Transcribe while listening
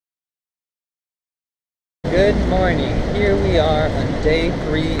Good morning. Here we are on day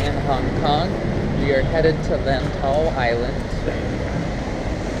 3 in Hong Kong. We are headed to Lantau Island.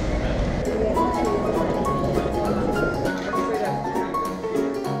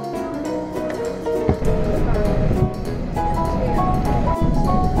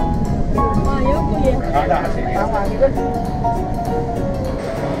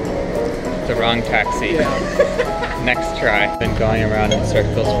 The wrong taxi. Next try. Been going around in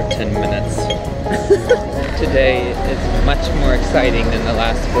circles for 10 minutes. Today is much more exciting than the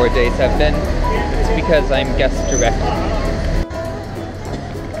last 4 days have been. It's because I'm guest directing.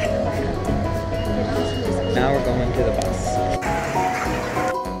 Now we're going to the bus.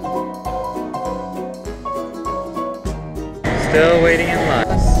 Still waiting in line.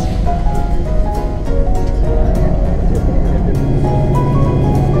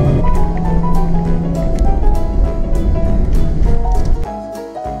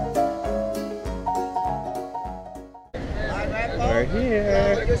 We're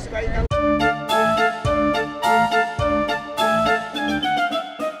here.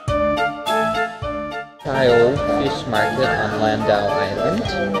 Kyle Fish Market on Landau Island.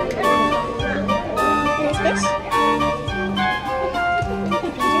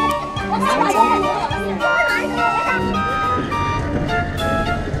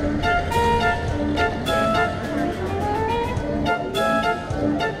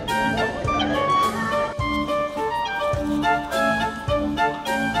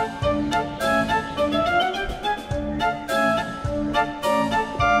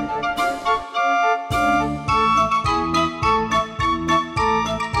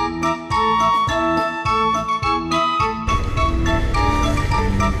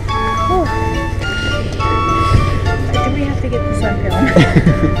 I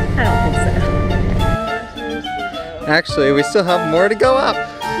don't think so. Actually, we still have more to go up.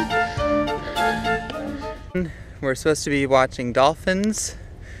 We're supposed to be watching dolphins,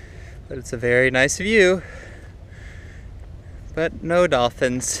 but it's a very nice view. But no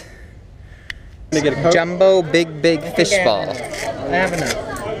dolphins. Jumbo big fish ball. I have enough.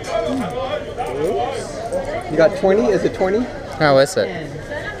 You got 20? Is it 20? How is it?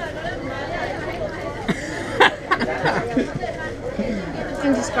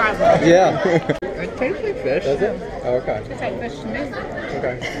 Indescribable. Yeah. It tastes like fish. Does it? Oh, okay. It's like fish to me.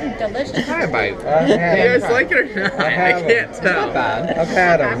 Okay. Delicious. Hi, bite. You guys like it or not? I can't tell. Not bad. I've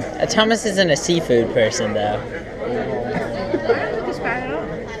had them. Thomas isn't a seafood person, though. It's bad at all.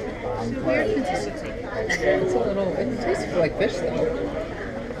 It's a weird consistency. It's a little, it tastes like fish though.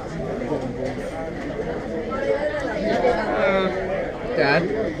 Dad,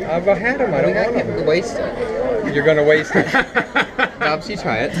 I've had them. I don't want them. Waste it. You're going to waste it. Bobs, you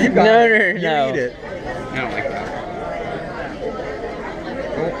try it. No. You eat it. I don't like that.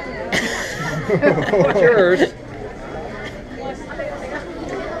 Oh. It's yours.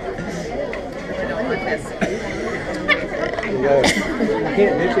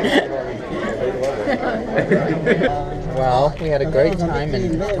 Well, we had a great time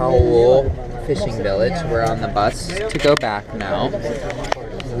in Towel Fishing Village. We're on the bus to go back now.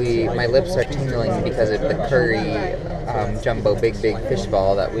 My lips are tingling because of the curry jumbo big fish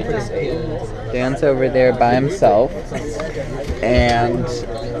ball that we just ate. Dan's over there by himself, and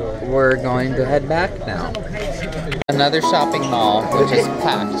we're going to head back now. Another shopping mall, which is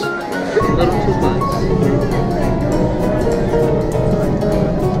packed. A little too much.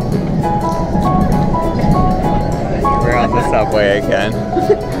 We're on the subway again.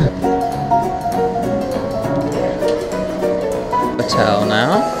 Hotel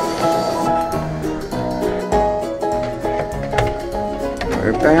now.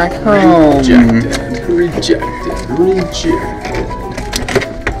 We're back home. Rejected.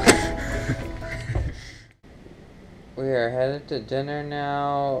 We are headed to dinner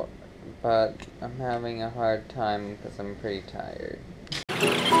now, but I'm having a hard time because I'm pretty tired.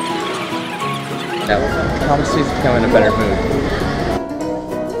 Yeah, Thomas needs to come in a better mood.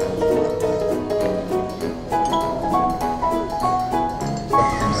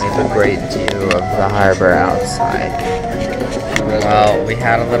 We have a great view of the harbor outside. Well, we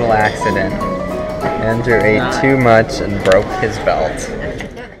had a little accident. Andrew ate too much and broke his belt.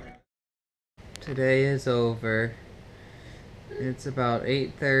 Today is over. It's about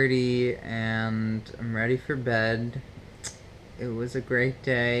 8:30 and I'm ready for bed. It was a great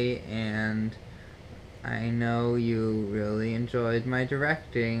day and I know you really enjoyed my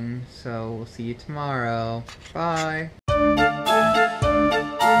directing, so we'll see you tomorrow. Bye!